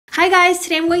Hi guys,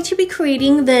 today I'm going to be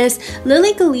creating this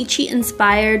Lilly Ghalichi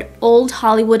inspired old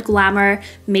Hollywood glamour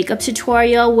makeup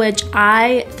tutorial, which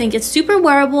I think is super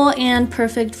wearable and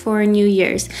perfect for New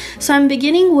Year's. So I'm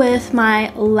beginning with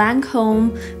my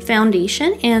Lancome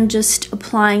foundation and just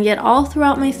applying it all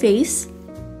throughout my face.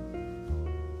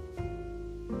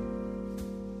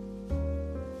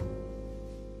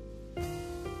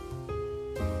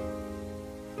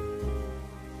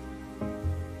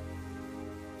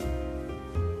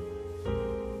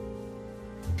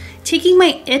 Taking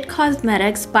my IT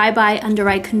Cosmetics Bye Bye Under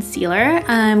Eye Concealer,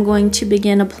 I'm going to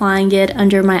begin applying it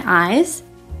under my eyes.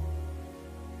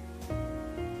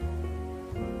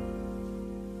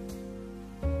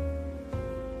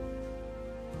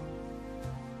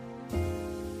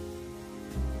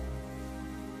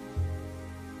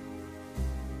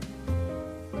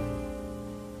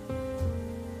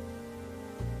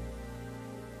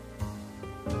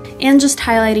 And just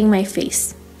highlighting my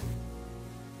face.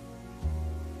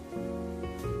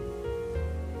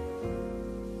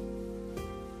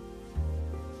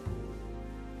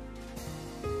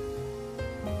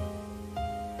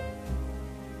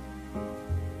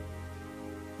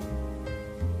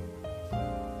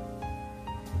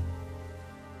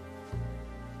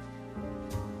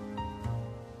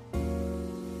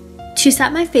 To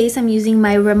set my face, I'm using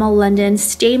my Rimmel London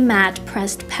Stay Matte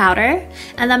Pressed Powder.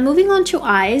 And then moving on to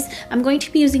eyes, I'm going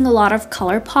to be using a lot of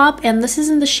Colourpop, and this is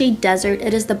in the shade Desert.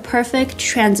 It is the perfect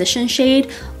transition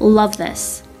shade. Love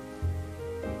this.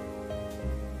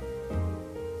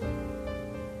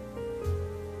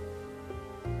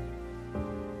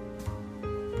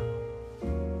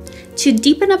 To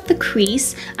deepen up the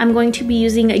crease, I'm going to be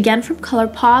using, again from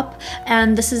Colourpop,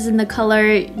 and this is in the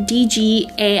color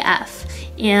DGAF.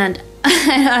 And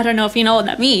I don't know if you know what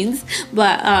that means,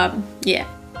 but yeah.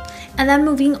 And then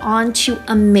moving on to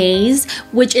Amaze,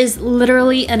 which is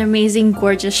literally an amazing,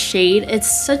 gorgeous shade.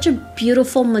 It's such a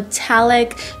beautiful,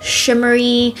 metallic,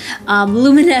 shimmery,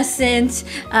 luminescent,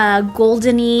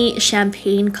 goldeny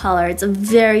champagne color. It's a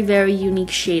very, very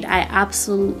unique shade. I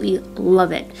absolutely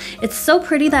love it. It's so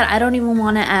pretty that I don't even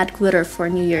want to add glitter for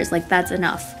New Year's. Like, that's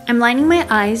enough. I'm lining my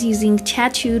eyes using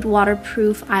Tattooed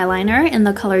Waterproof Eyeliner in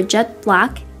the color Jet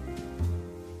Black.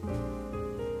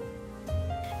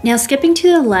 Now skipping to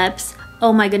the lips,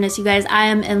 oh my goodness you guys, I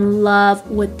am in love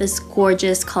with this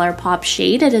gorgeous Colourpop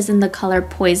shade. It is in the color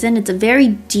Poison. It's a very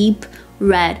deep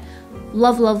red.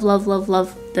 Love, love, love, love,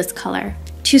 love this color.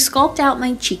 To sculpt out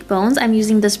my cheekbones, I'm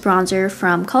using this bronzer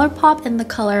from Colourpop in the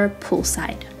color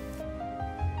Poolside.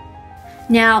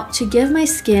 Now, to give my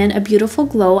skin a beautiful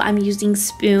glow, I'm using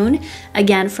Spoon,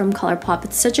 again from Colourpop.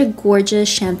 It's such a gorgeous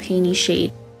champagne-y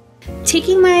shade.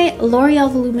 Taking my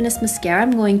L'Oreal Voluminous Mascara,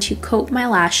 I'm going to coat my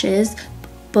lashes,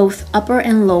 both upper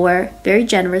and lower, very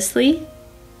generously.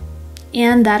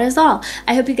 And that is all.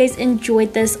 I hope you guys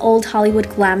enjoyed this old Hollywood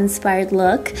glam inspired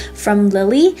look from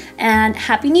Lilly. And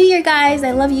Happy New Year, guys!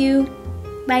 I love you.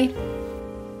 Bye.